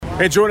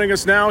Hey, joining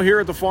us now here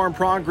at the Farm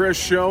Progress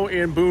Show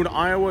in Boone,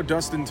 Iowa,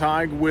 Dustin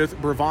Teig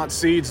with Brevant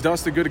Seeds.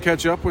 Dustin, good to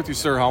catch up with you,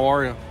 sir. How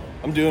are you?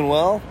 I'm doing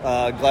well.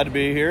 Glad to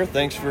be here.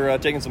 Thanks for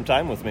taking some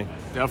time with me.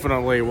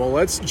 Definitely. Well,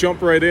 let's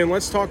jump right in.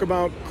 Let's talk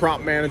about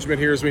crop management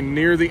here as we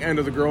near the end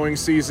of the growing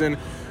season.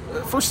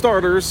 For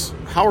starters,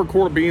 how are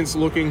quarter beans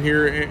looking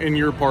here in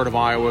your part of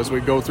Iowa as we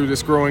go through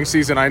this growing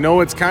season? I know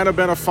it's kind of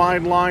been a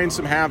fine line,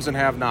 some haves and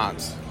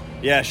have-nots.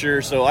 Yeah,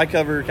 sure. So I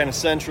cover kind of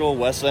central,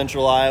 west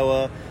central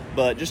Iowa,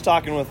 but just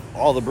talking with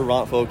all the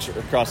Brevant folks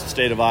across the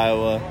state of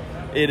Iowa,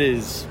 it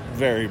is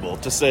variable,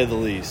 to say the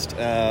least.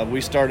 We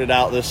started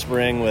out this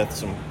spring with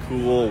some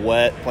cool,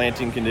 wet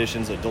planting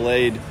conditions, a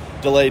delayed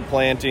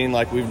planting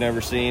like we've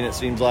never seen, it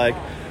seems like.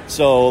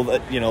 So,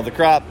 the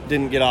crop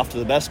didn't get off to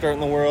the best start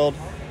in the world.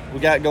 We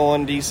got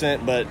going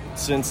decent, but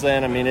since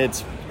then,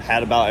 it's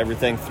had about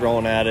everything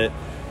thrown at it.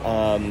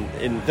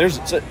 And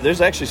there's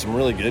actually some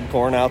really good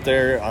corn out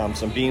there,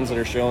 some beans that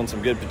are showing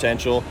some good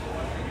potential.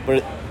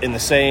 But in the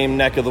same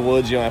neck of the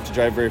woods, you don't have to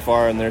drive very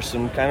far, and there's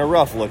some kind of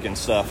rough-looking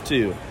stuff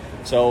too.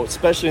 So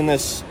especially in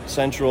this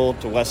central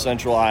to west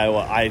central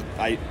Iowa,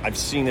 I've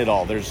seen it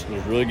all. There's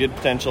really good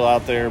potential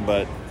out there,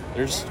 but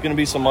there's going to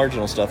be some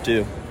marginal stuff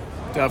too.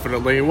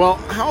 Definitely. Well,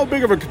 how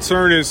big of a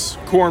concern is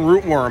corn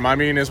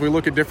rootworm? As we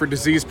look at different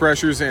disease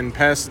pressures and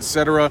pests,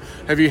 etc.,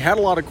 have you had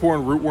a lot of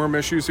corn rootworm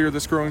issues here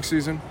this growing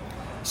season?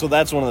 So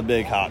that's one of the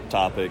big hot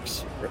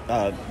topics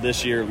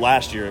this year.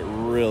 Last year, it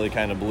really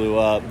kind of blew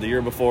up. The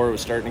year before, it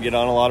was starting to get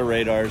on a lot of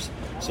radars.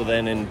 So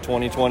then in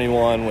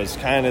 2021 was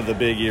kind of the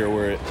big year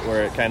where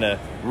it kind of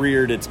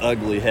reared its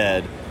ugly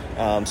head.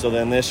 So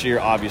then this year,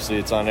 obviously,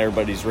 it's on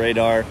everybody's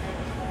radar.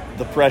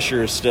 The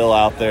pressure is still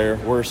out there.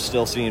 We're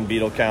still seeing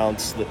beetle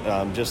counts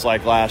just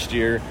like last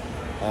year.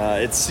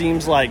 It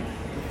seems like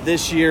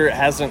this year it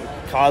hasn't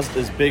caused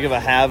as big of a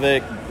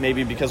havoc,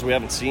 maybe because we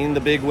haven't seen the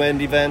big wind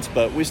events,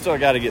 but we still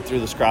got to get through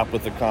this crop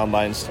with the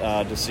combines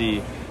to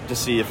see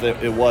if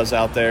it was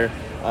out there.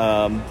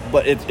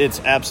 But it's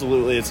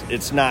absolutely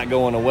it's not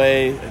going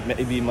away.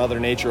 Maybe Mother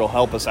Nature will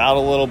help us out a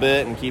little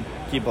bit and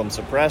keep them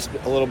suppressed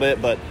a little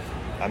bit, but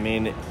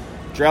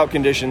drought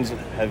conditions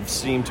have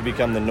seemed to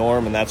become the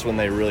norm, and that's when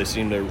they really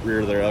seem to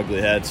rear their ugly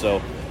head. So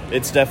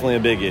it's definitely a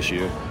big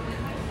issue.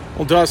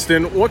 Well,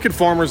 Dustin, what could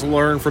farmers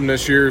learn from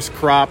this year's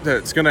crop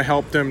that's going to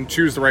help them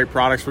choose the right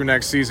products for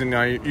next season?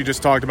 Now, you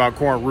just talked about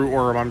corn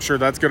rootworm. I'm sure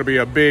that's going to be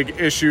a big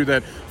issue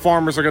that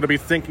farmers are going to be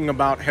thinking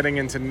about heading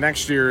into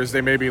next year as they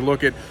maybe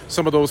look at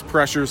some of those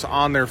pressures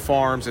on their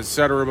farms, et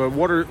cetera. But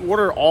what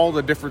are all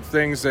the different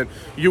things that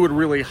you would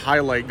really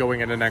highlight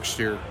going into next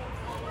year?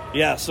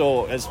 Yeah,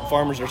 so as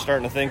farmers are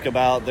starting to think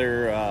about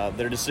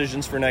their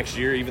decisions for next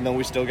year, even though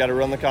we still got to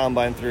run the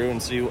combine through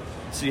and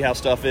see how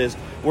stuff is,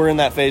 we're in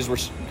that phase where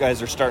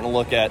guys are starting to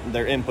look at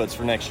their inputs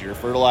for next year.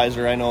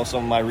 Fertilizer, I know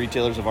some of my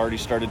retailers have already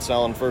started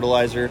selling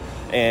fertilizer,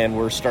 and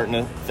we're starting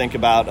to think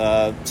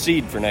about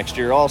seed for next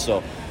year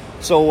also.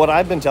 So what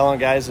I've been telling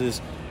guys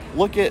is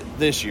look at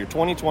this year,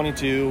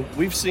 2022.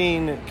 We've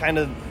seen kind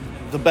of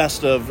the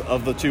best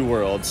of the two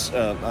worlds,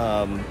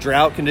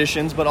 drought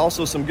conditions, but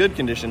also some good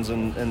conditions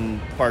in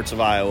parts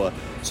of Iowa.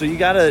 So you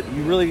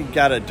really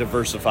gotta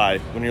diversify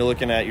when you're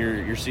looking at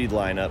your seed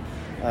lineup.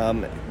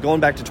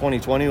 Going back to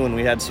 2020 when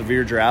we had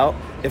severe drought,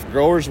 if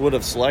growers would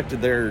have selected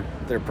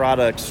their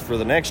products for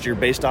the next year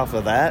based off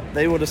of that,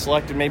 they would have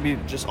selected maybe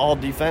just all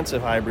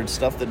defensive hybrid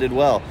stuff that did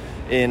well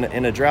in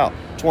a drought.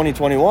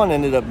 2021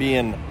 ended up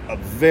being a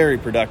very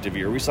productive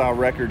year. We saw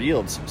record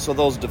yields. So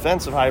those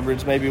defensive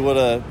hybrids maybe would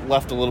have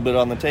left a little bit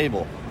on the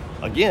table.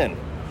 Again,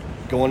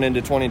 going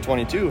into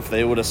 2022, if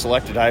they would have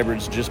selected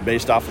hybrids just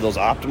based off of those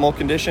optimal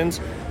conditions,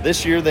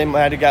 this year they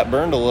might have got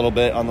burned a little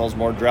bit on those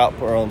more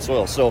drought-prone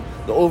soils. So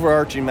the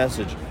overarching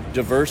message,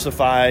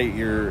 diversify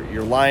your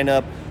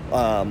lineup,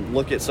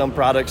 look at some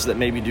products that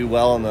maybe do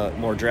well in the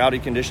more droughty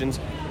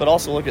conditions, but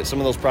also look at some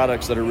of those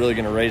products that are really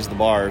going to raise the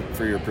bar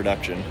for your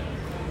production.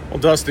 Well,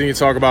 Dustin, you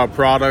talk about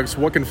products.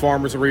 What can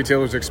farmers and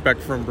retailers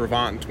expect from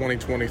Brevant in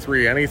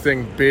 2023?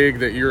 Anything big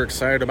that you're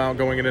excited about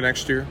going into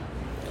next year?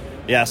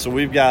 Yeah, so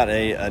we've got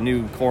a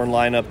new corn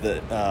lineup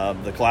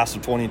that the class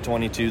of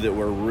 2022 that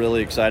we're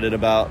really excited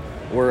about.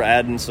 We're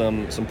adding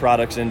some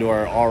products into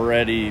our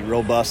already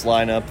robust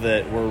lineup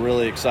that we're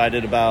really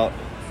excited about.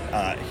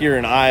 Here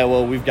in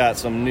Iowa, we've got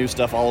some new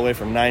stuff all the way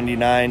from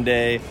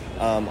 99-day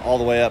all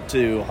the way up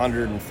to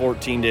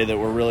 114-day that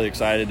we're really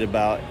excited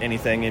about.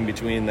 Anything in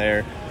between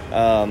there.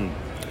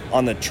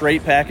 On the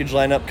trait package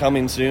lineup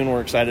coming soon,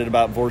 we're excited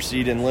about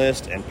Vorseed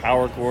Enlist and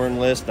Power Core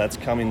Enlist. That's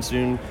coming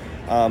soon.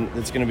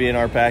 It's going to be in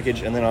our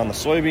package. And then on the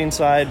soybean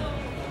side,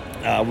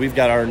 we've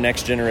got our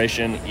next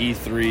generation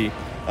E3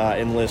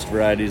 Enlist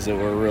varieties that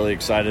we're really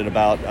excited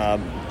about.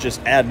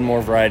 Just adding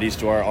more varieties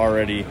to our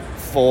already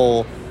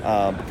full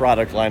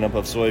product lineup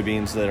of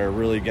soybeans that are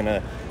really going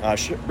to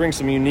bring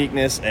some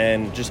uniqueness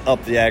and just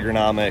up the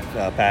agronomic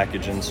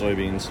package in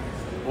soybeans.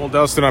 Well,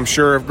 Dustin, I'm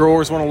sure if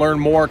growers want to learn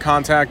more,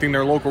 contacting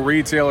their local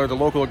retailer, the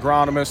local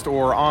agronomist,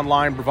 or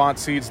online,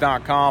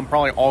 BrevantSeeds.com,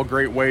 probably all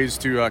great ways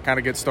to kind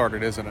of get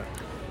started, isn't it?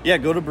 Yeah,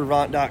 go to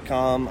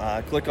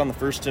Brevant.com, click on the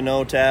First to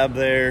Know tab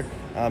there.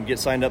 get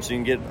signed up so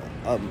you can get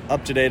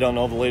up to date on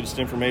all the latest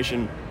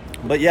information.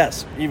 But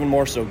yes, even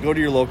more so, go to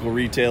your local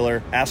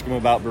retailer, ask them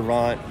about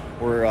Brevant.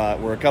 We're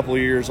a couple of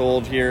years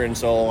old here, and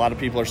so a lot of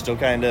people are still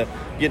kind of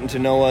getting to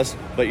know us,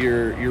 but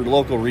your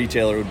local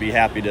retailer would be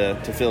happy to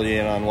fill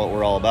you in on what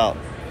we're all about.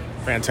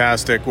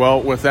 Fantastic.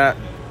 Well, with that,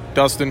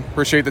 Dustin,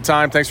 appreciate the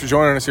time. Thanks for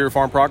joining us here at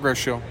Farm Progress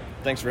Show.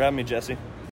 Thanks for having me, Jesse.